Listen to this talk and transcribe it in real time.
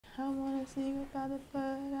I wanna sing about the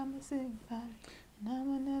blood, I'ma sing about it. And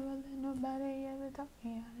I'ma never let nobody ever talk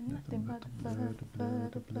me out of nothing but the blood, the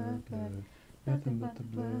blood, the blood, blood. Nothing but the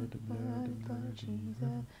blood, the blood, the blood of Jesus.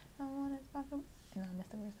 I wanna talk about... No, I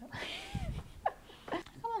messed the words up. I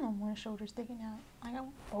don't want one shoulder sticking out. I got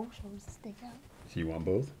both shoulders to stick out. So you want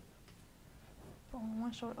both? On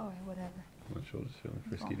one shoulder, alright, whatever. One shoulder's feeling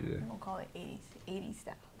frisky today. We're gonna call it 80s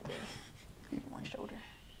style today. One shoulder.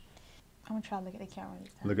 I'm gonna try to look at the camera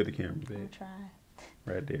this time. Look at the camera, babe. I'm gonna try.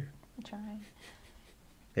 Right there. I'm trying.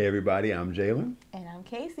 Hey everybody, I'm Jalen. And I'm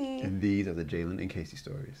Cacie. And these are the Jalen and Cacie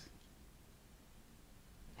stories.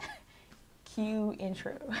 Cue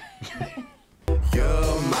intro.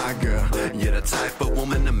 You're my girl, you're the type of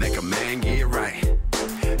woman to make a man get right.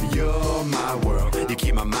 You're my world, you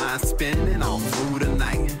keep my mind spinning all through the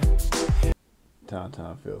night.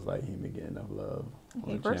 Tom feels like he been getting enough love.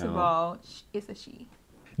 Okay, first of all, it's a she.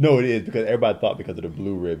 No, it is, because everybody thought because of the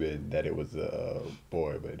blue ribbon that it was a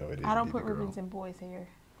boy, but no, it is. I don't put ribbons in boys' hair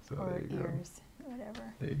so or ears,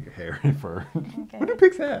 whatever. There you go, hair and fur. Okay. What do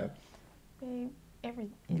pigs have? Babe,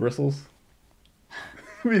 everything. Bristles?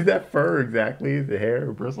 Is that fur exactly? Is it hair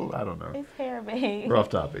or bristles? I don't know. It's hair, babe. We're off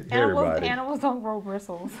topic. Hey, everybody. Animals don't grow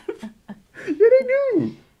bristles. Yeah, they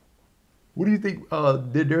do. What do you think?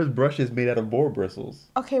 There's brushes made out of boar bristles.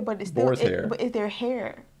 Okay, but it's still hair. But it's their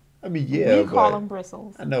hair. I mean, yeah. We call them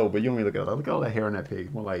bristles. I know, but you only look at all that hair on that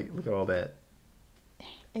pig. More like, look at all that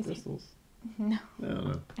bristles. No. I don't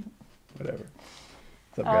know. Whatever.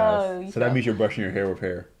 What's up, guys? So that means you're brushing your hair with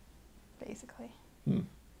hair. Basically.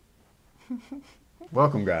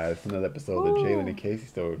 Welcome, guys, to another episode of the Jalen and Cacie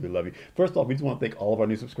Story. We love you. First off, we just want to thank all of our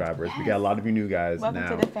new subscribers. Yes. We got a lot of you new guys. Welcome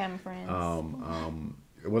now. To the fam friends.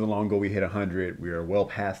 It wasn't long ago we hit 100. We are well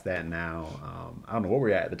past that now. I don't know where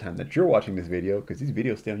we're at the time that you're watching this video, because these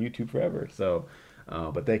videos stay on YouTube forever. So,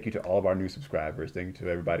 but thank you to all of our new subscribers. Thank you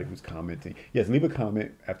to everybody who's commenting. Yes, leave a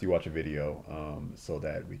comment after you watch a video, so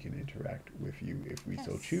that we can interact with you if we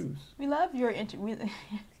so choose. We love your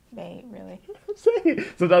babe, really.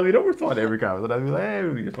 Sometimes we don't respond to every comment. Sometimes we're like, hey,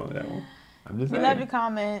 we respond to that one. I'm just saying. We love your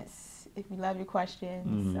comments. If we love your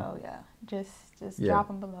questions, so yeah, just drop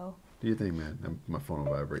them below. Do you think, man? My phone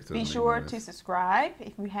will vibrate. So be sure to subscribe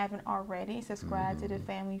if you haven't already. Subscribe to the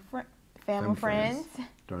family friends.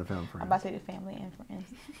 Join the family friends. I'm about to say the family and friends.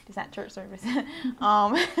 It's not church service.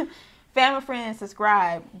 Family friends,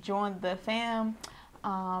 subscribe. Join the fam.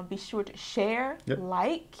 Be sure to share,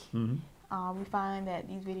 like. We find that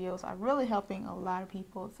these videos are really helping a lot of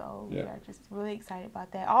people, so we are just really excited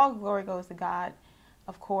about that. All glory goes to God,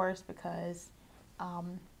 of course, because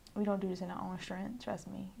we don't do this in our own strength. Trust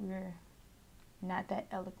me, we're not that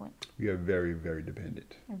eloquent. We are very, very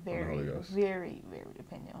dependent on the Holy Ghost. Very, very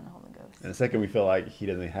dependent on the Holy Ghost. And the second we feel like He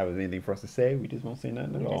doesn't have anything for us to say, we just won't say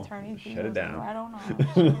nothing at all. Just turn these shut it down. Right on off.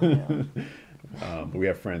 But we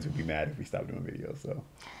have friends who'd be mad if we stop doing videos, so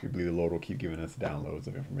we believe the Lord will keep giving us downloads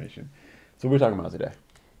of information. So what are we talking about today?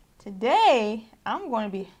 Today, I'm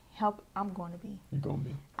going to be. You're going to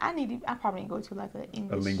be. I probably need to go to like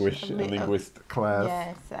a linguist class.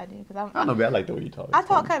 Yes, I do. Cause I don't know, but I like the way you talk. I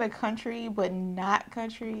talk kind of country, but not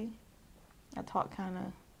country. I talk kind of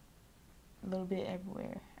a little bit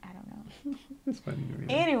everywhere. I don't know. It's funny to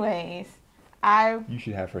me. Anyways, You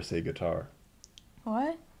should have her say guitar.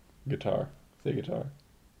 What? Guitar. Say guitar.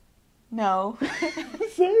 No.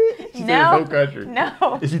 Say it. She said no country.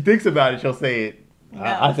 No. If she thinks about it, she'll say it. No.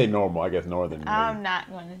 I say normal. I guess northern. I'm not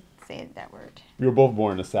going to say that word. We were both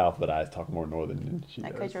born in the South, but I talk more northern than she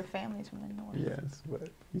does. Because your family's from the north. Yes, but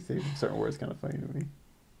you say certain words kind of funny to me.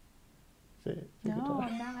 Say it. Say no, guitar.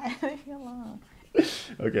 I'm not. Leave me alone.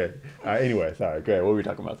 Okay. Anyway, sorry. Go ahead. What are we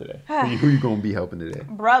talking about today? Who you going to be helping today?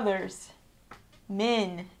 Brothers,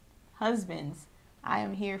 men, husbands, I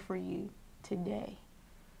am here for you today.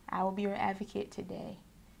 I will be your advocate today.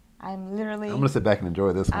 I'm going to sit back and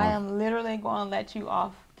enjoy this one. I am literally going to let you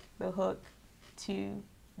off the hook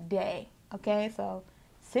today. Okay? So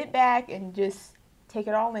sit back and just take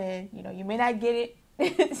it all in. You know, you may not get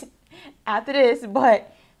it after this,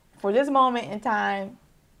 but for this moment in time,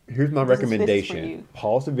 here's my recommendation.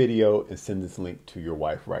 Pause the video and send this link to your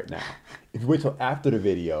wife right now. If you wait till after the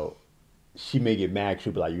video, she may get mad.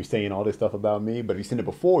 She'll be like, you're saying all this stuff about me, but if you send it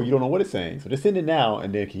before, you don't know what it's saying. So just send it now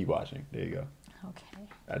and then keep watching. There you go. Okay.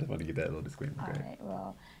 I just want to get that little disclaimer. All right.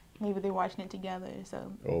 Well, maybe they're watching it together,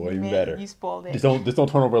 so. Oh, even better. You spoiled it. Just don't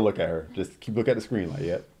turn over and look at her. Just keep looking at the screen like,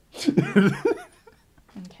 yep. Okay.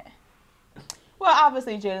 Well,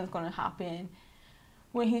 obviously Jalen's going to hop in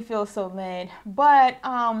when he feels so led. But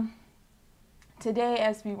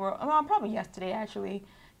today, probably yesterday actually,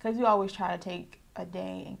 because we always try to take a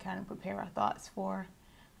day and kind of prepare our thoughts for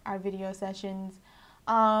our video sessions.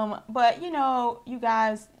 But, you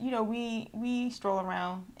guys, we stroll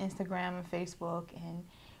around Instagram and Facebook, and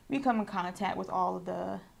we come in contact with all of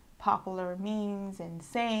the popular memes and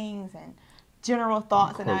sayings and general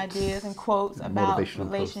thoughts and ideas and quotes about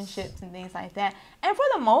relationships and things like that. And for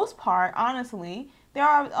the most part, honestly, there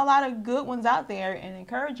are a lot of good ones out there and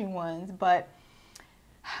encouraging ones, but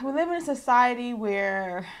we live in a society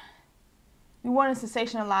where we want to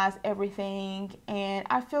sensationalize everything, and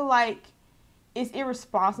I feel like it's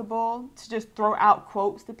irresponsible to just throw out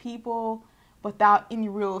quotes to people without any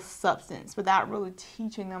real substance, without really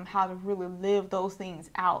teaching them how to really live those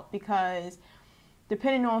things out, because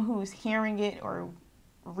depending on who's hearing it or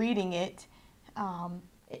reading it,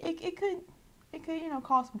 it could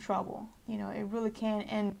cause some trouble. It really can,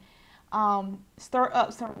 and stir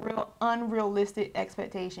up some real unrealistic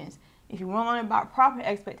expectations. If you want to learn about proper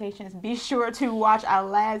expectations, be sure to watch our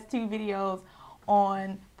last 2 videos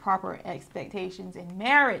on proper expectations in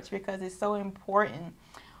marriage, because it's so important.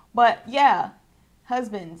 But yeah,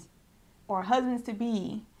 husbands or husbands to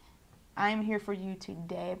be, I'm here for you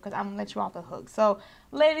today, because I'm going to let you off the hook. So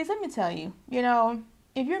ladies, let me tell you,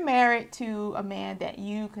 if you're married to a man that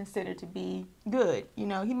you consider to be good, he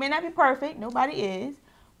may not be perfect, nobody is,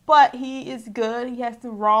 but he is good. He has the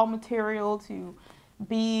raw material to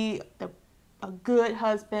be a good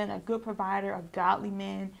husband, a good provider, a godly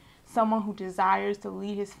man, someone who desires to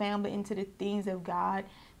lead his family into the things of God.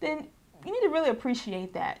 Then you need to really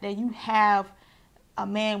appreciate that you have a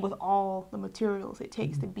man with all the materials it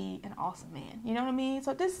takes to be an awesome man. You know what I mean?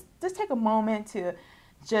 So just take a moment to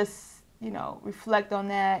just, reflect on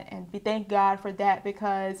that and thank God for that,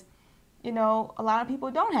 because, a lot of people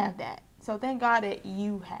don't have that. So thank God that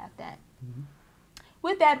you have that. Mm-hmm.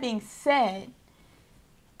 With that being said,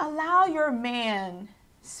 allow your man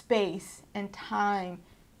space and time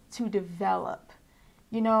to develop.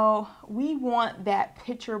 We want that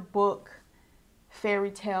picture book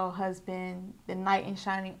fairy tale husband, the knight in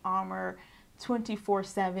shining armor,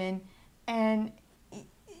 24/7, and he's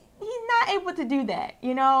not able to do that,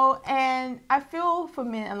 and I feel for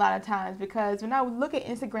men a lot of times, because when I look at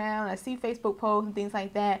Instagram and I see Facebook posts and things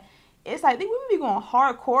like that, it's like they would be going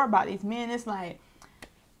hardcore about these men. It's like,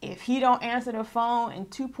 if he don't answer the phone in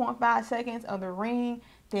 2.5 seconds of the ring,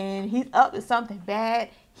 then he's up to something bad.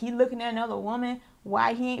 He looking at another woman.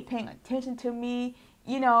 Why he ain't paying attention to me?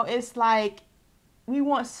 It's like we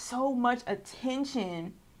want so much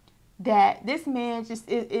attention that this man just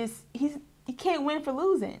he can't win for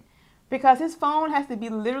losing, because his phone has to be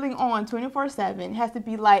literally on 24/7. It has to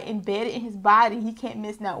be like embedded in his body. He can't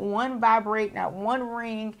miss not one vibrate, not one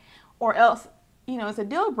ring, or else, it's a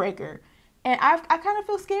deal breaker. And I kind of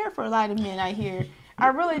feel scared for a lot of men out here. I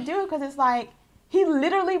really do, because it's like he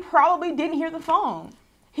literally probably didn't hear the phone.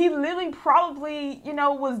 He literally probably,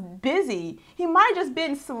 was busy. He might have just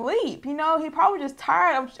been asleep. He probably just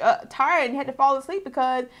tired and had to fall asleep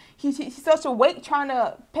because he's such awake trying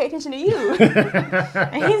to pay attention to you.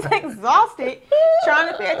 And he's exhausted trying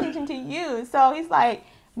to pay attention to you. So he's like,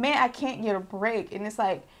 man, I can't get a break. And it's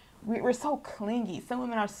like, we're so clingy. Some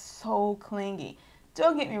women are so clingy.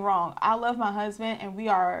 Don't get me wrong. I love my husband, and we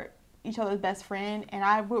are each other's best friend, and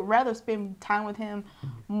I would rather spend time with him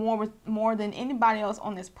more than anybody else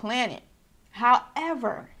on this planet.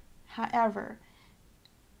 However,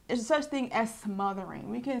 there's such thing as smothering.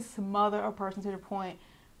 We can smother a person to the point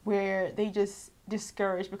where they just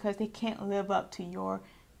discouraged because they can't live up to your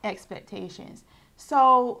expectations.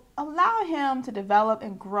 So allow him to develop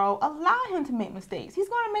and grow. Allow him to make mistakes. He's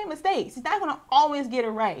going to make mistakes. He's not going to always get it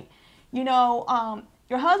right. Your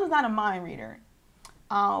husband's not a mind reader.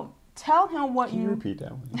 Tell him what Can you repeat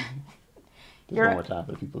that one? Just one more time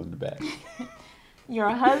for the people in the back. Your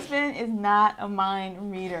husband is not a mind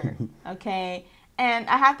reader, okay? And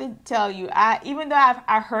I have to tell you, even though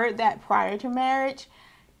I heard that prior to marriage,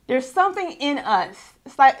 there's something in us.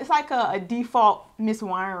 It's like a default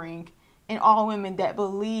miswiring in all women that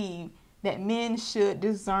believe that men should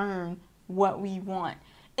discern what we want.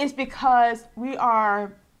 It's because we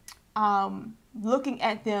are looking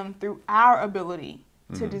at them through our ability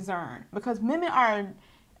to discern, because women are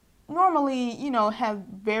normally, have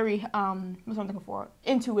very, what's I'm looking for?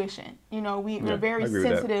 Intuition. We're very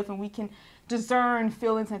sensitive, and we can discern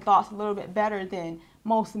feelings and thoughts a little bit better than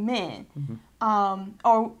most men.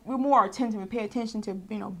 Or we're more attentive and pay attention to,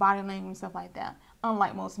 body language and stuff like that,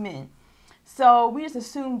 unlike most men. So we just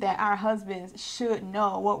assume that our husbands should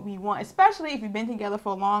know what we want, especially if you've been together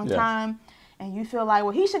for a long time. And you feel like,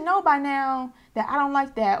 well, he should know by now that I don't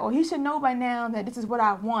like that, or he should know by now that this is what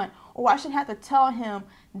I want, or I shouldn't have to tell him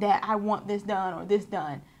that I want this done or this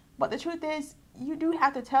done. But the truth is, you do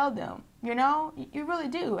have to tell them, you really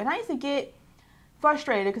do. And I used to get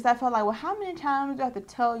frustrated because I felt like, well, how many times do I have to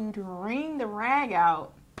tell you to wring the rag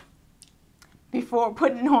out before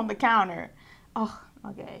putting it on the counter? Oh,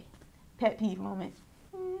 okay. Pet peeve moment.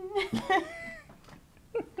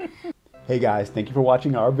 Hey guys, thank you for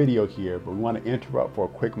watching our video here, but we want to interrupt for a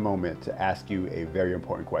quick moment to ask you a very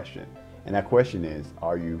important question. And that question is,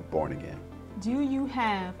 are you born again? Do you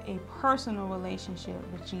have a personal relationship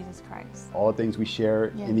with Jesus Christ? All the things we share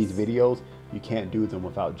in these videos, you can't do them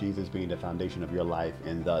without Jesus being the foundation of your life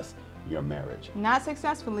and thus your marriage. Not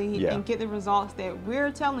successfully and get the results that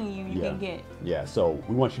we're telling you you can get. Yeah, so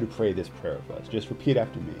we want you to pray this prayer with us. Just repeat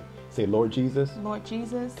after me. Say, Lord Jesus. Lord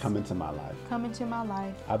Jesus. Come into my life. Come into my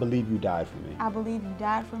life. I believe you died for me. I believe you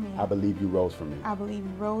died for me. I believe you rose for me. I believe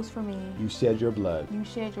you rose for me. You shed your blood. You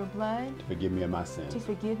shed your blood. To forgive me of my sins. To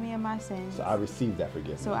forgive me of my sins. So I receive that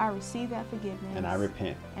forgiveness. So I receive that forgiveness. And I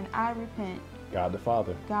repent. And I repent. God the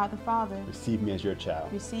Father. God the Father. Receive me as your child.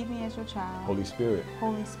 Receive me as your child. Holy Spirit.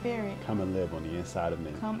 Holy Spirit. Come and live on the inside of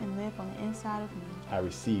me. Come and live on the inside of me. I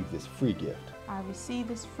receive this free gift. I receive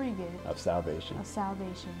this free gift of salvation. Of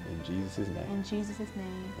salvation. In Jesus' name. In Jesus'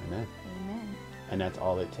 name. Amen. Amen. And that's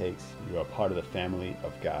all it takes. You're a part of the family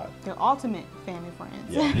of God. The ultimate family friends.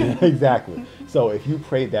 Yeah, exactly. So if you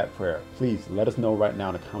prayed that prayer, please let us know right now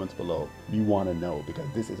in the comments below. We want to know because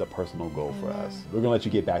this is a personal goal for us. We're going to let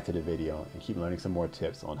you get back to the video and keep learning some more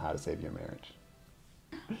tips on how to save your marriage.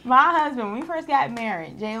 My husband, when we first got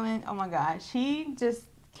married, Jalen, oh my gosh, he just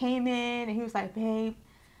came in and he was like, babe,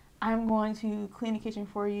 I'm going to clean the kitchen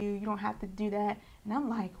for you. You don't have to do that. And I'm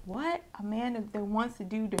like, what? A man that wants to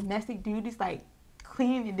do domestic duties like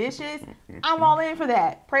cleaning the dishes? I'm all in for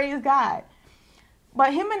that. Praise God.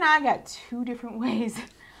 But him and I got two different ways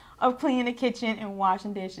of cleaning the kitchen and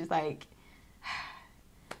washing dishes.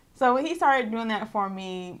 So when he started doing that for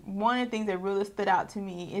me, one of the things that really stood out to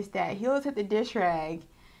me is that he'll take the dish rag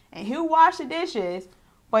and he'll wash the dishes,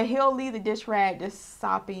 but he'll leave the dish rag just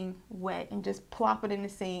sopping wet and just plop it in the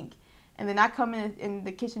sink. And then I come in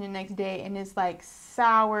the kitchen the next day and it's like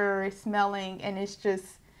sour smelling and it's just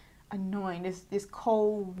annoying. This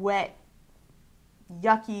cold, wet,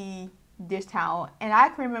 yucky dish towel. And I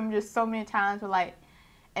can remember just so many times where like,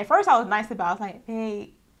 at first I was nice about it. I was like,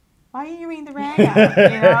 hey, why are you wringing the rag out?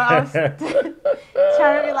 You know, I was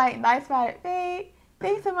trying to be like nice about it. Babe,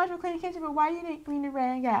 thanks so much for cleaning the kitchen, but why you didn't wring the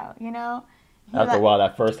rag out, you know? After a while,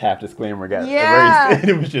 that first half disclaimer got erased.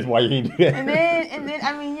 It was just why you didn't do that. And then,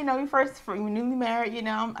 I mean, you know, we were newly married, you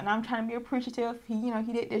know, and I'm trying to be appreciative. He, you know,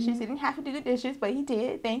 he did dishes. He didn't have to do the dishes, but he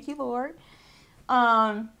did. Thank you, Lord. So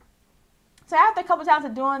after a couple times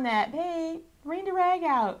of doing that, babe, wring the rag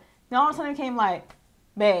out. Then all of a sudden it came like,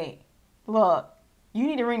 babe, look, you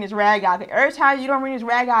need to wring this rag out. Every time you don't wring this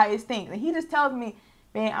rag out, it stinks. And he just tells me,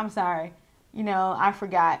 babe, I'm sorry. You know, I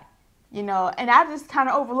forgot. You know, and I just kind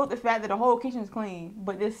of overlooked the fact that the whole kitchen is clean,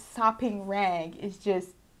 but this sopping rag is just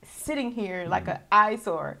sitting here like an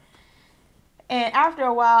eyesore. And after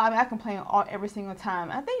a while, I mean, I complain every single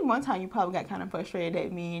time. I think one time you probably got kind of frustrated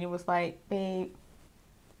at me, and it was like, babe,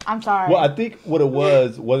 I'm sorry. Well, I think what it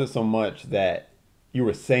wasn't so much that you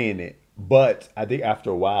were saying it, but I think after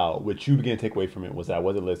a while, what you began to take away from it was that I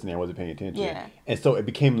wasn't listening, I wasn't paying attention. Yeah. And so it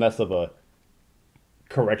became less of a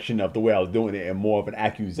correction of the way I was doing it and more of an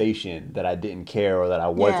accusation that I didn't care or that I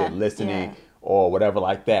wasn't listening or whatever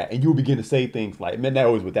like that. And you would begin to say things like, man, that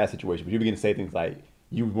always with that situation, but you begin to say things like,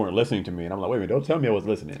 you weren't listening to me. And I'm like, wait a minute, don't tell me I was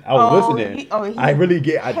listening. I was listening.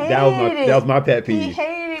 That was my pet peeve.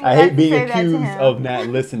 I hate being accused of not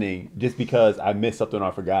listening just because I missed something or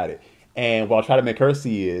I forgot it. And what I'll try to make her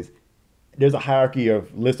see is there's a hierarchy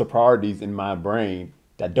of list of priorities in my brain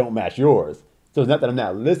that don't match yours. So it's not that I'm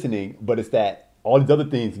not listening, but it's that all these other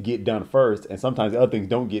things get done first, and sometimes the other things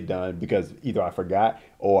don't get done because either I forgot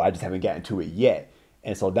or I just haven't gotten to it yet.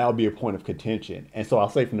 And so that would be a point of contention. And so I'll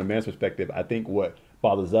say from the man's perspective, I think what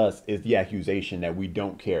bothers us is the accusation that we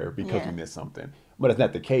don't care because we missed something. But it's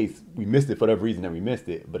not the case. We missed it for whatever reason that we missed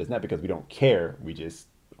it, but it's not because we don't care. We just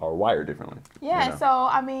are wired differently. Yeah, you know? So,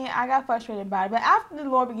 I mean, I got frustrated about it. But after the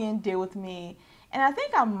Lord began to deal with me, and I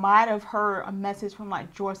think I might have heard a message from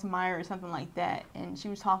like Joyce Meyer or something like that, and she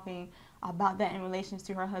was talking about that in relation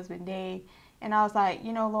to her husband Dave, and I was like,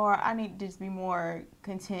 you know, Lord, I need to just be more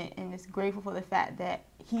content and just grateful for the fact that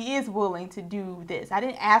he is willing to do this. I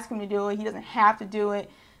didn't ask him to do it. He doesn't have to do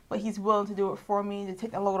it, but he's willing to do it for me, to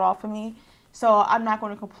take the load off of me. So I'm not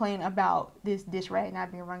going to complain about this dish rag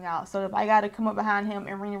not being wrung out. So if I got to come up behind him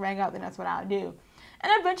and wring the rag out, then that's what I'll do.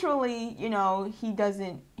 And eventually, you know, he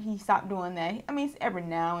stopped doing that. I mean, every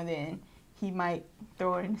now and then he might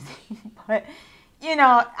throw it in the sink, but, you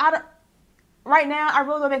know, right now, I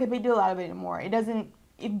really don't make a big deal out of it anymore. It doesn't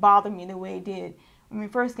bother me the way it did when we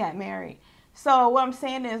first got married. So what I'm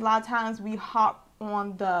saying is a lot of times we hop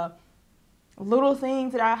on the little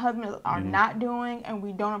things that our husbands are not doing, and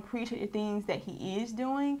we don't appreciate the things that he is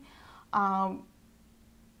doing. And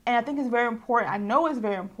I think it's very important. I know it's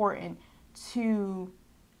very important to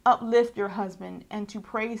uplift your husband and to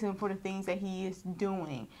praise him for the things that he is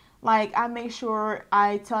doing. Like, I make sure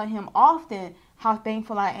I tell him often how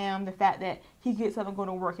thankful I am, the fact that he gets up and go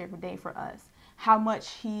to work every day for us, how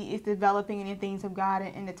much he is developing in the things of God,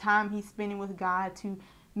 and the time he's spending with God to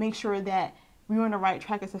make sure that we're on the right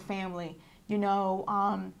track as a family. You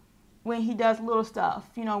know, when he does little stuff,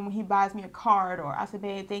 you know, when he buys me a card, or I say,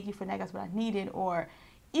 babe, thank you for that, that's what I needed. Or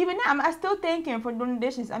even now, I still thank him for doing the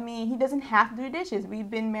dishes. I mean, he doesn't have to do the dishes. We've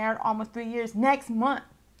been married almost 3 years next month.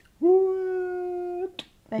 What?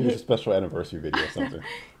 It's a special anniversary video or something.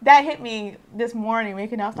 That hit me this morning,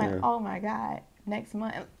 waking up, I was like, oh my God, next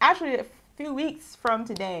month. Actually, a few weeks from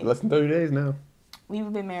today. Less than 30 days now. We've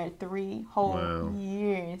been married 3 whole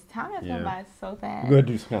years. Time has gone by so fast. We're going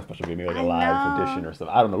to do some kind of special video, like a live edition or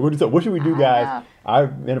something. I don't know. What should we do, guys? Our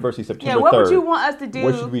anniversary is September 3rd. Yeah, what would you want us to do?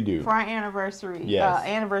 What should we do for our anniversary? Yes.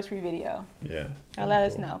 Anniversary video. Yeah. Let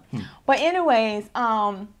us know. But anyways,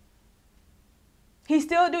 he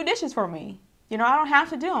still do dishes for me. You know, I don't have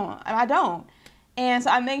to do them. I don't. And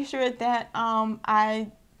so I make sure that I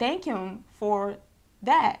thank him for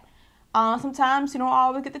that. Sometimes, you know, I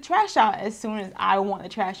always get the trash out as soon as I want the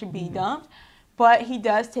trash to be dumped. But he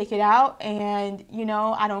does take it out, and, you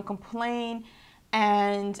know, I don't complain,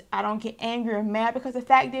 and I don't get angry or mad, because the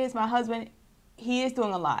fact is my husband, he is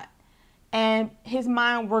doing a lot. And his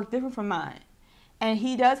mind works different from mine. And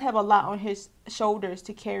he does have a lot on his shoulders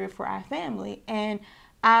to carry for our family. And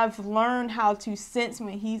I've learned how to sense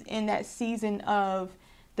when he's in that season of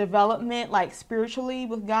development, like spiritually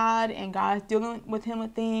with God, and God's dealing with him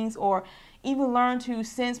with things, or even learn to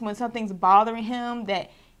sense when something's bothering him,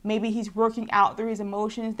 that maybe he's working out through his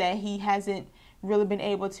emotions that he hasn't really been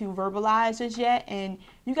able to verbalize just yet. And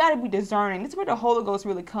you got to be discerning. This is where the Holy Ghost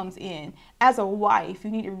really comes in. As a wife,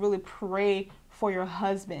 you need to really pray for your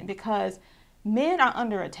husband, because men are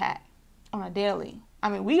under attack on a daily. I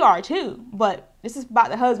mean, we are too, but this is about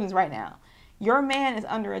the husbands right now. Your man is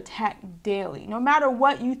under attack daily. No matter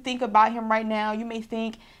what you think about him right now, you may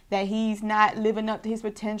think that he's not living up to his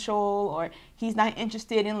potential, or he's not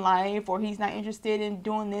interested in life, or he's not interested in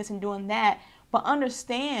doing this and doing that. But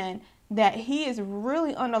understand that he is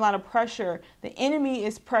really under a lot of pressure. The enemy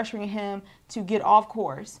is pressuring him to get off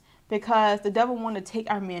course, because the devil wants to take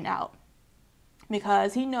our men out.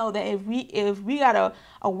 Because he knows that if we got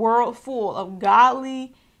a world full of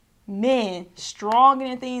godly men, strong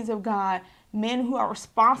in the things of God, men who are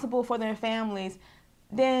responsible for their families,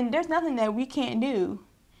 then there's nothing that we can't do.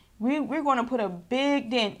 We're going to put a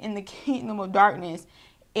big dent in the kingdom of darkness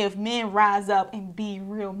if men rise up and be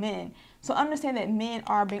real men. So understand that men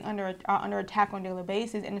are under attack on a daily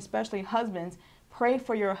basis, and especially husbands. Pray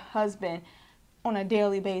for your husband on a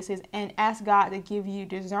daily basis and ask God to give you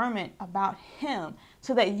discernment about him,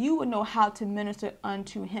 so that you would know how to minister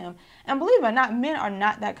unto him. And believe it or not, men are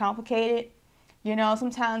not that complicated. You know,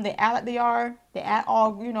 sometimes they act like they are. They act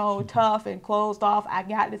all, you know, tough and closed off. I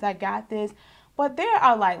got this, I got this. But they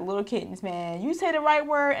are like little kittens, man. You say the right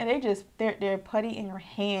word and they're putty in your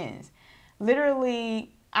hands.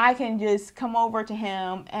 Literally, I can just come over to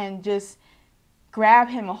him and just grab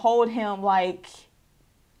him and hold him like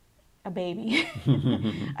a baby.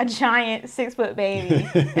 A giant 6-foot baby.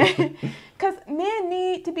 Because men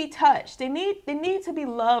need to be touched. They need to be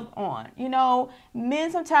loved on. You know, men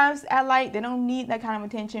sometimes act like they don't need that kind of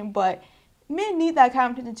attention, but men need that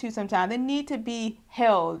kind of attention too sometimes. They need to be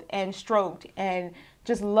held and stroked and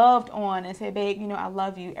just loved on, and say, babe, you know, I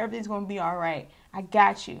love you. Everything's going to be all right. I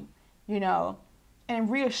got you, you know. And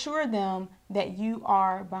reassure them that you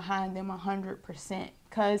are behind them 100%.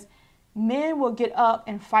 Because men will get up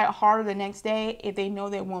and fight harder the next day if they know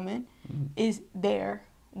their woman is there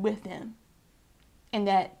with them, and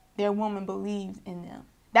that their woman believes in them.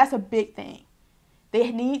 That's a big thing.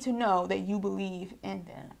 They need to know that you believe in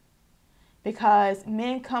them, because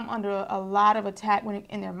men come under a lot of attack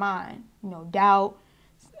in their mind. You know, doubt,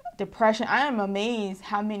 depression. I am amazed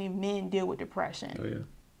how many men deal with depression. Oh, yeah.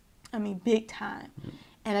 I mean, big time.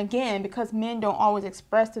 And again, because men don't always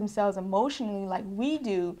express themselves emotionally like we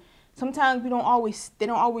do, sometimes they don't always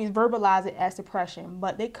verbalize it as depression,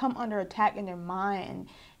 but they come under attack in their mind.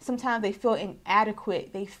 Sometimes they feel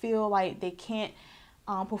inadequate. They feel like they can't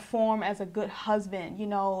perform as a good husband. You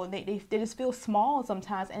know, they just feel small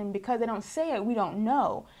sometimes, and because they don't say it, we don't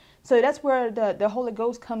know. So that's where the Holy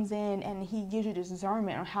Ghost comes in, and he gives you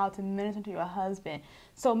discernment on how to minister to your husband.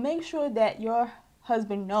 So make sure that your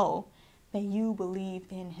husband know that you believe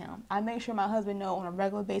in him. I make sure my husband know on a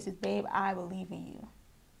regular basis, babe, I believe in you.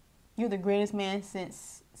 You're the greatest man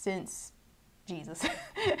since Jesus.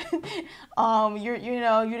 You're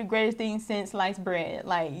the greatest thing since sliced bread.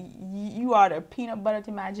 Like, you are the peanut butter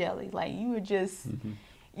to my jelly. Like, you are just,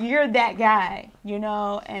 you're that guy, you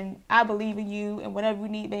know, and I believe in you, and whatever you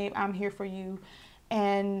need, babe, I'm here for you.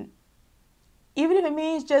 And even if it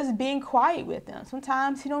means just being quiet with them.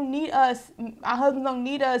 Sometimes he don't need us, our husbands don't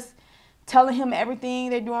need us telling him everything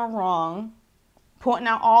they're doing wrong, pointing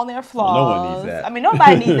out all their flaws. No one needs that. I mean,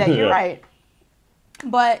 nobody needs that, you're right.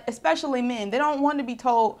 But especially men, they don't want to be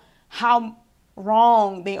told how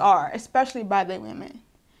wrong they are, especially by their women.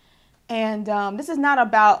 And this is not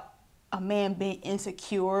about a man being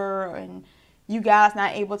insecure and you guys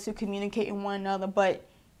not able to communicate with one another. But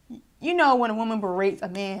you know, when a woman berates a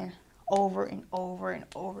man over and over and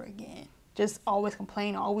over again, just always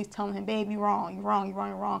complaining, always telling him, babe, you're wrong, you're wrong, you're wrong,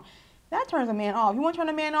 you're wrong. That turns a man off. You want to turn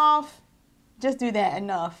a man off? Just do that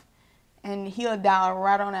enough. And he'll dial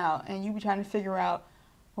right on out. And you be trying to figure out,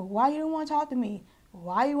 well, why you don't want to talk to me?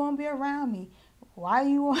 Why you won't be around me? Why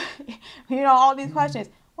you want, all these questions.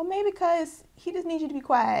 Well, maybe because he just needs you to be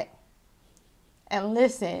quiet and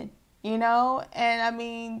listen, And I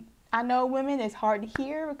mean, I know women, it's hard to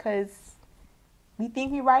hear because we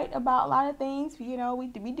think we're right about a lot of things. We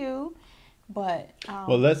do. But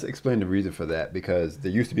well, let's explain the reason for that, because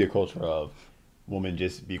there used to be a culture of women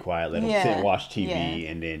just be quiet, let him sit and watch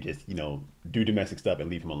TV, and then just do domestic stuff and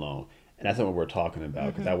leave him alone. And that's not what we're talking about,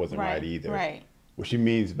 because that wasn't right either. Right. What she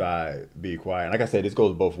means by be quiet, and like I said, this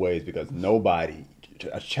goes both ways, because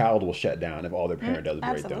a child will shut down if all their parent does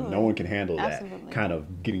berate them. No one can handle that kind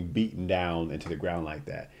of getting beaten down into the ground like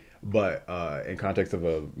that. But in context of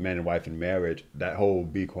a man and wife in marriage, that whole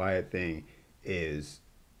be quiet thing is,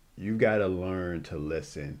 you've got to learn to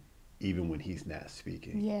listen even when he's not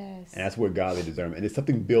speaking. Yes. And that's where godly discernment, and it's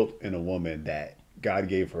something built in a woman that God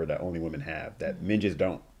gave her that only women have, that men just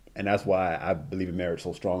don't. And that's why I believe in marriage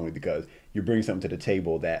so strongly, because you bring something to the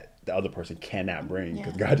table that the other person cannot bring,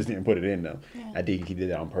 because God just didn't put it in them. Yeah. I think he did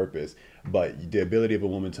that on purpose. But the ability of a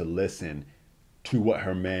woman to listen to what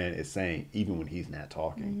her man is saying, even when he's not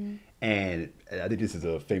talking. And I think this is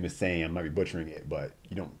a famous saying, I might be butchering it, but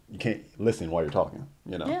you can't listen while you're talking,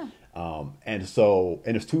 Yeah. And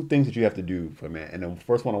there's two things that you have to do for a man. And the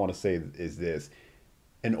first one I want to say is this: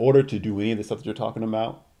 in order to do any of the stuff that you're talking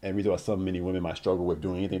about, and the reason why so many women might struggle with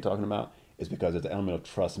doing anything you're talking about, is because there's an element of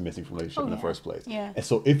trust missing from relationship in the first place. Yeah. And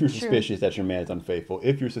so if you're suspicious that your man is unfaithful,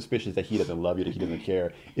 if you're suspicious that he doesn't love you, that he doesn't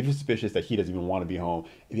care, if you're suspicious that he doesn't even want to be home,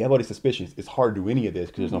 if you have all these suspicions, it's hard to do any of this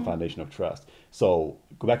because there's no foundation of trust. So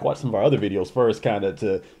go back and watch some of our other videos first, kind of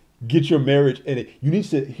to get your marriage in it.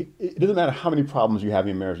 It doesn't matter how many problems you have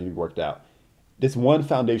in your marriage need to be worked out. This one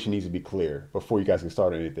foundation needs to be clear before you guys can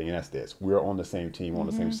start anything, and that's this: we're on the same team, on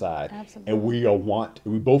the same side. Absolutely. And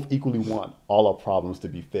we both equally want all our problems to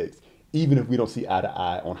be fixed, even if we don't see eye to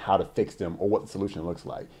eye on how to fix them or what the solution looks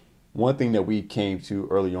like. One thing that we came to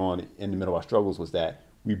early on in the middle of our struggles was that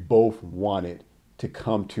we both wanted to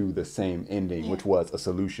come to the same ending, which was a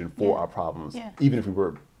solution for our problems, even if we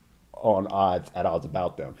were at odds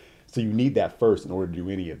about them. So you need that first in order to do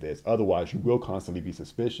any of this. Otherwise, you will constantly be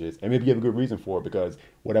suspicious. And maybe you have a good reason for it, because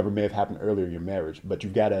whatever may have happened earlier in your marriage. But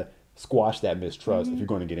you've got to squash that mistrust if you're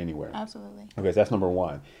going to get anywhere. Absolutely. Okay, so that's number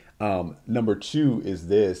one. Number two is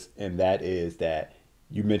this, and that is that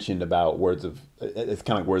you mentioned about it's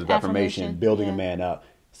kind of like words of affirmation, building a man up.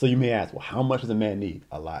 So you may ask, well, how much does a man need?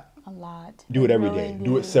 A lot. A lot. Do it every day.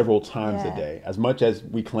 Do it several times a day. As much as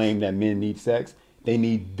we claim that men need sex, they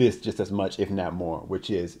need this just as much, if not more,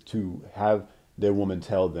 which is to have their woman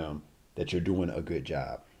tell them that you're doing a good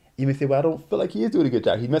job. You may say, well, I don't feel like he is doing a good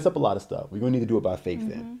job. He messed up a lot of stuff. We're going to need to do it by faith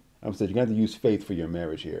then. I'm saying you're going to have to use faith for your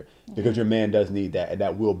marriage here, because your man does need that, and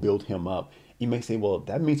that will build him up. You may say, well,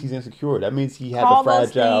 that means he's insecure. That means he has a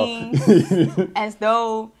fragile... as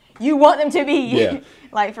though you want them to be.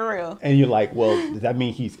 Like, for real. And you're like, well, does that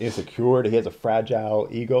mean he's insecure, that he has a fragile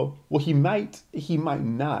ego? Well, he might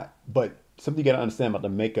not. But something you got to understand about the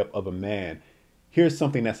makeup of a man. Here's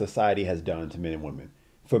something that society has done to men and women.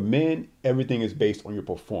 For men, everything is based on your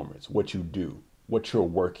performance, what you do, what your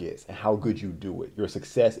work is, and how good you do it. Your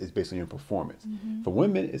success is based on your performance. For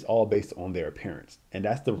women, it's all based on their appearance. And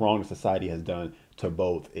that's the wrong that society has done to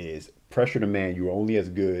both, is pressure the man, you're only as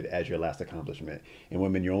good as your last accomplishment. And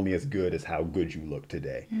women, you're only as good as how good you look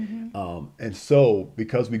today. And so,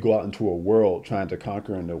 because we go out into a world trying to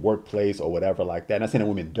conquer in the workplace or whatever like that, and I'm not saying that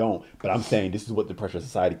women don't, but I'm saying this is what the pressure of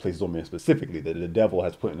society places on men specifically, that the devil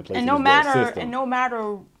has put into place in this world system. And no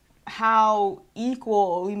matter how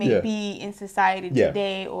equal we may be in society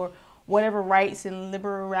today, or whatever rights and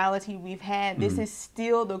liberality we've had, this is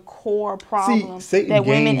still the core problem that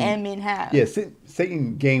women and men have. Yeah,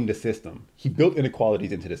 Satan gamed the system. He built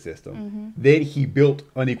inequalities into the system. Then he built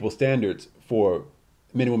unequal standards for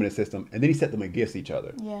men and women in the system, and then he set them against each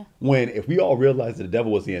other. Yeah. When if we all realized that the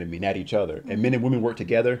devil was the enemy, not each other, and men and women work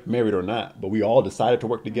together, married or not, but we all decided to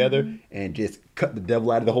work together and just cut the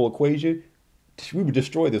devil out of the whole equation, we would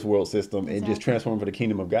destroy this world system and just transform for the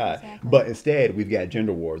kingdom of God. But instead, we've got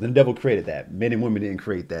gender wars. And the devil created that. Men and women didn't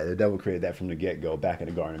create that. The devil created that from the get-go back in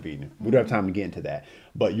the Garden of Eden. We don't have time to get into that.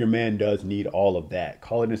 But your man does need all of that.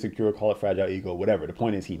 Call it insecure, call it fragile ego, whatever. The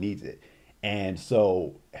point is he needs it. And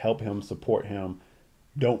so help him, support him.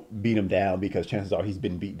 Don't beat him down, because chances are he's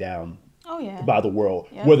been beat down by the world.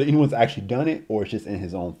 Yep. Whether anyone's actually done it or it's just in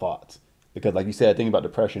his own thoughts. Because like you said, the thing about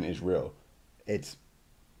depression is real.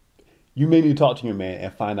 You may need to talk to your man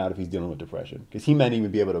and find out if he's dealing with depression, because he might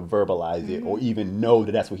even be able to verbalize it or even know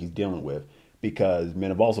that that's what he's dealing with, because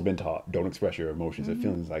men have also been taught don't express your emotions and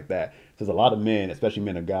feelings like that. So there's a lot of men, especially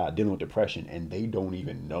men of God, dealing with depression and they don't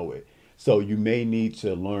even know it. So you may need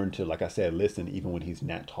to learn to, like I said, listen even when he's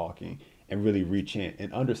not talking and really reach in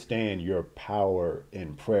and understand your power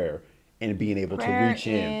in prayer and being able to reach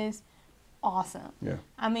in. Prayer is awesome. Yeah.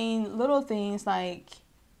 I mean, little things like,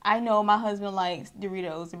 I know my husband likes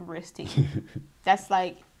Doritos and Brisk tea. That's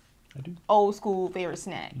like old school favorite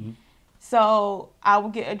snack. So I will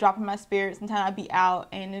get a drop in my spirit. Sometimes I'd be out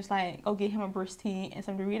and it's like, go get him a Brisk tea and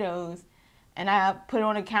some Doritos. And I put it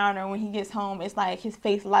on the counter. When he gets home, it's like his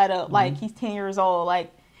face light up like he's 10 years old.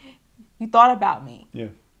 Like, you thought about me. Yeah.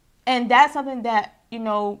 And that's something that, you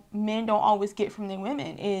know, men don't always get from their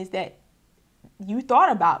women, is that you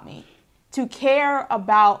thought about me. To care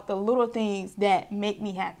about the little things that make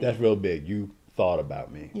me happy. That's real big. You thought about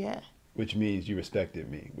me. Yeah. Which means you respected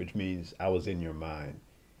me, which means I was in your mind.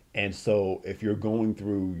 And so if you're going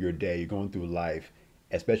through your day, you're going through life,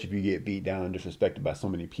 especially if you get beat down and disrespected by so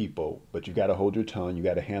many people, but you got to hold your tongue. You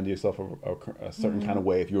got to handle yourself a certain kind of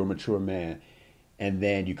way if you're a mature man. And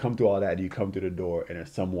then you come through all that and you come through the door and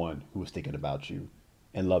there's someone who is thinking about you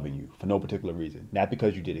and loving you for no particular reason. Not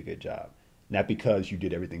because you did a good job. Not because you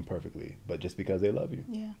did everything perfectly, but just because they love you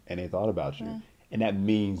and they thought about you. Yeah. And that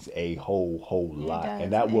means a whole lot.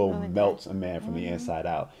 And that will melt a man from the inside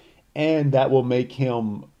out. And that will make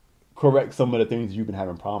him correct some of the things you've been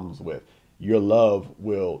having problems with. Your love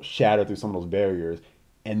will shatter through some of those barriers,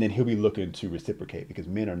 and then he'll be looking to reciprocate, because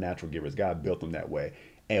men are natural givers. God built them that way.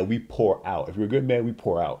 And we pour out. If we're a good man, we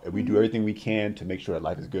pour out. And we do everything we can to make sure that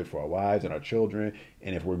life is good for our wives and our children.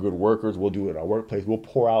 And if we're good workers, we'll do it at our workplace. We'll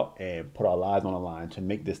pour out and put our lives on the line to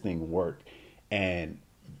make this thing work. And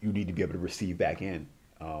you need to be able to receive back in.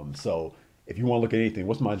 So if you want to look at anything,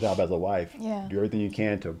 what's my job as a wife? Yeah. Do everything you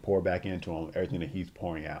can to pour back into him, everything that he's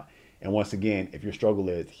pouring out. And once again, if your struggle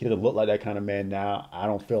is, he doesn't look like that kind of man now, I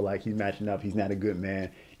don't feel like he's matching up, he's not a good man,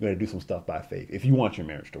 you got to do some stuff by faith. If you want your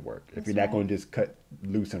marriage to work. If you're not going to just cut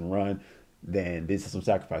loose and run, then this is some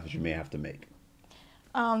sacrifices you may have to make.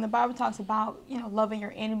 The Bible talks about, loving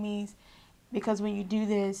your enemies, because when you do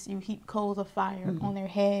this, you heap coals of fire on their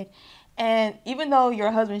head. And even though your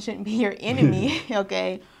husband shouldn't be your enemy,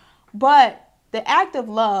 okay, but the act of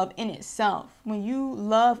love in itself, when you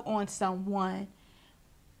love on someone,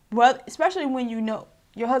 well, especially when you know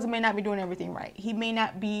your husband may not be doing everything right. He may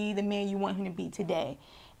not be the man you want him to be today.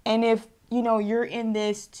 And if, you're in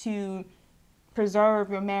this to preserve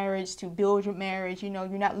your marriage, to build your marriage, you're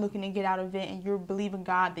not looking to get out of it, and you're believing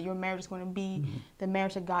God that your marriage is going to be the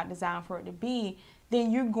marriage that God designed for it to be,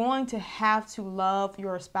 then you're going to have to love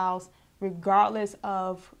your spouse regardless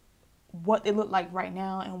of what they look like right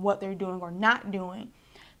now and what they're doing or not doing.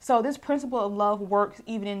 So this principle of love works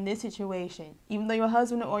even in this situation. Even though your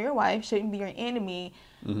husband or your wife shouldn't be your enemy,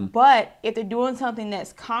 but if they're doing something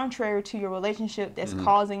that's contrary to your relationship, that's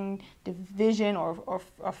causing division or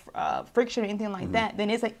friction or anything like that, then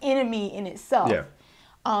it's an enemy in itself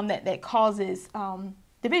that causes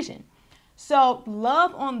division. So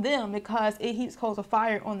love on them, because it heaps coals of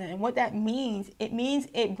fire on them. And what that means,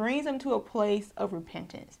 it brings them to a place of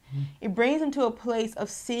repentance. It brings them to a place of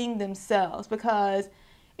seeing themselves, because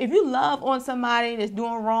if you love on somebody that's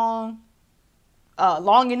doing wrong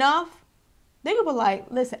long enough, they're going to be like,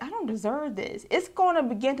 listen, I don't deserve this. It's going to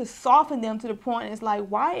begin to soften them to the point it's like,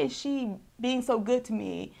 why is she being so good to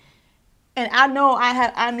me? And I know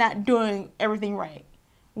I'm not doing everything right.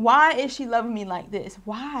 Why is she loving me like this?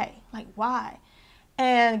 Why? Like, why?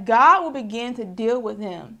 And God will begin to deal with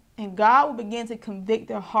them. And God will begin to convict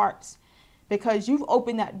their hearts, because you've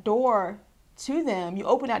opened that door to them. You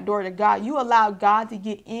open that door to God. You allow God to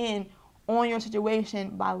get in on your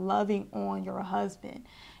situation by loving on your husband.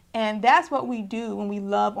 And that's what we do when we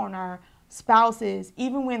love on our spouses,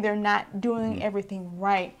 even when they're not doing everything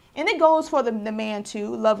right. And it goes for the man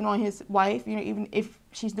too, loving on his wife, you know, even if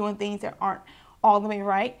she's doing things that aren't all the way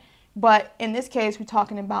right. But in this case, we're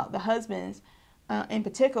talking about the husbands in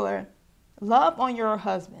particular. Love on your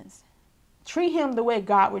husbands. Treat him the way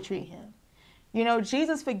God would treat him. You know,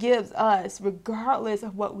 Jesus forgives us regardless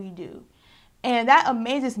of what we do. And that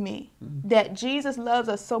amazes me, that Jesus loves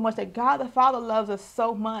us so much, that God the Father loves us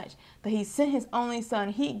so much, that he sent his only son.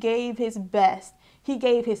 He gave his best. He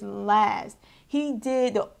gave his last. He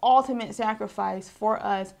did the ultimate sacrifice for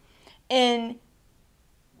us in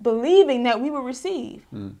believing that we will receive.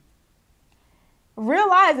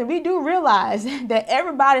 Realizing, we do realize that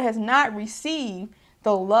everybody has not received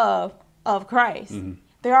the love of Christ.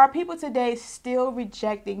 There are people today still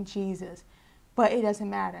rejecting Jesus, but it doesn't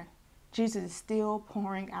matter. Jesus is still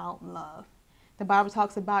pouring out love. The Bible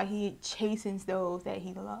talks about he chastens those that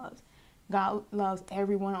he loves. God loves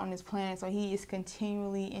everyone on this planet, so he is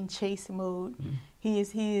continually in chase mode. He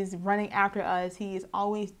is running after us. He is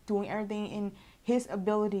always doing everything in his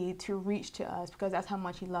ability to reach to us, because that's how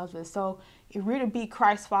much he loves us. So if we're to be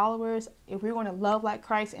Christ followers, if we're going to love like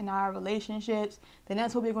Christ in our relationships, then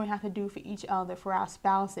that's what we're going to have to do for each other, for our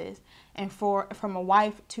spouses. And from a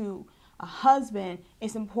wife to a husband,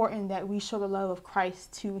 it's important that we show the love of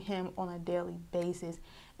Christ to him on a daily basis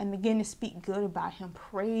and begin to speak good about him,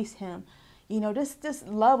 praise him, you know, just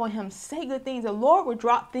love on him, say good things. The Lord will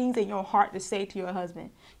drop things in your heart to say to your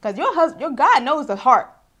husband, because your God knows the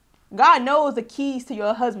heart. God knows the keys to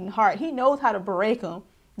your husband's heart. He knows how to break them,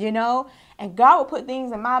 you know, and God will put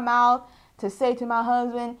things in my mouth to say to my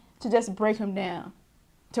husband to just break him down,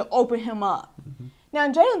 to open him up. Now,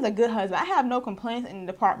 Jalen's a good husband. I have no complaints in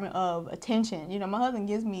the department of attention. You know, my husband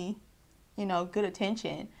gives me, you know, good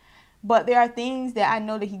attention. But there are things that I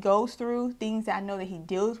know that he goes through, things that I know that he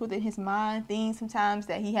deals with in his mind, things sometimes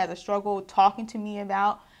that he has a struggle talking to me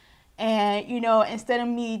about. And, you know, instead of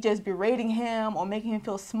me just berating him or making him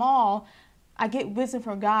feel small, I get wisdom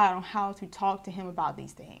from God on how to talk to him about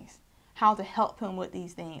these things, how to help him with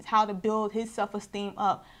these things, how to build his self-esteem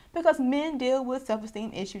up. Because men deal with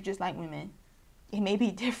self-esteem issues just like women. It may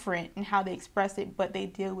be different in how they express it, but they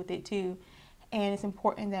deal with it too. And it's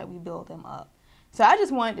important that we build them up. So I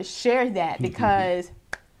just wanted to share that because,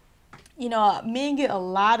 you know, men get a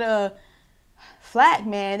lot of flack,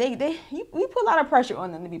 man. We put a lot of pressure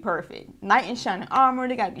on them to be perfect. Knight in shining armor.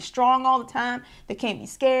 They got to be strong all the time. They can't be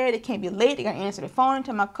scared. They can't be late. They got to answer the phone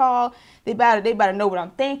until my call. They better know what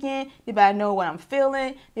I'm thinking. They better know what I'm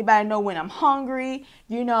feeling. They better know when I'm hungry.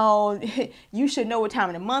 You know, you should know what time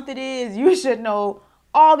of the month it is. You should know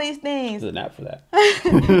all these things. There's an app for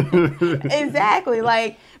that. Exactly.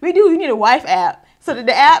 Like, you need a wife app so that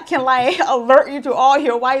the app can, like, alert you to all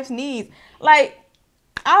your wife's needs. Like,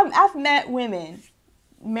 I've met women,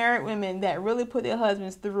 married women, that really put their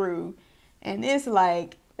husbands through, and it's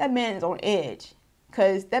like that man is on edge,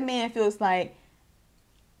 because that man feels like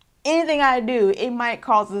anything I do, it might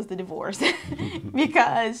cause us the divorce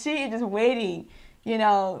because she is just waiting, you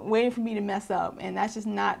know, waiting for me to mess up, and that's just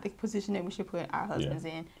not the position that we should put our husbands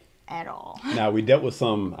in at all. Now, we dealt with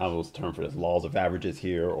some, I was term for this, laws of averages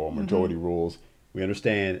here, or majority rules. We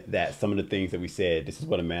understand that some of the things that we said, this is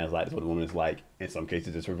what a man is like, this is what a woman is like. In some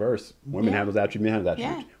cases, it's reverse. Women handle that true, men handle that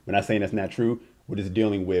true. We're not saying that's not true. We're just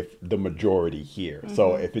dealing with the majority here.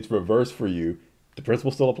 So if it's reverse for you, the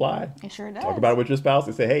principles still apply. It sure does. Talk about it with your spouse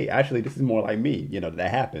and say, hey, actually, this is more like me. You know,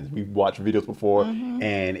 that happens. We've watched videos before,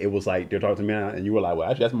 and it was like, they're talking to me, and you were like, well,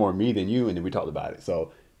 actually, that's more me than you. And then we talked about it.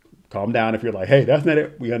 So calm down if you're like, hey, that's not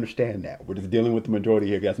it. We understand that. We're just dealing with the majority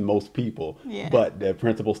here. That's most people. But the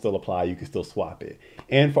principles still apply. You can still swap it.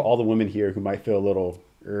 And for all the women here who might feel a little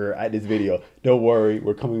at this video, don't worry.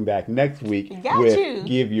 We're coming back next week with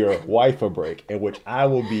Give Your Wife a Break, in which I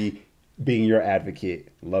will be being your advocate,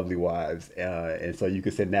 lovely wives. And so you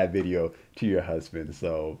can send that video to your husband.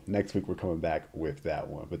 So next week we're coming back with that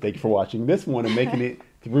one. But thank you for watching this one and making it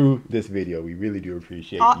through this video. We really do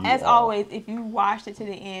appreciate you. As always, if you watched it to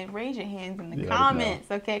the end, raise your hands in the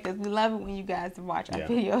comments, okay? Because we love it when you guys watch our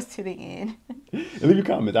videos to the end. And leave your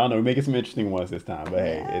comments. I don't know, we're making some interesting ones this time, but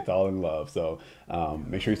hey, it's all in love. So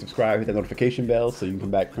make sure you subscribe, hit that notification bell so you can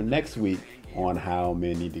come back for next week on how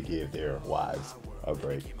men need to give their wives a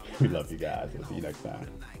break. We love you guys. We'll see you next time.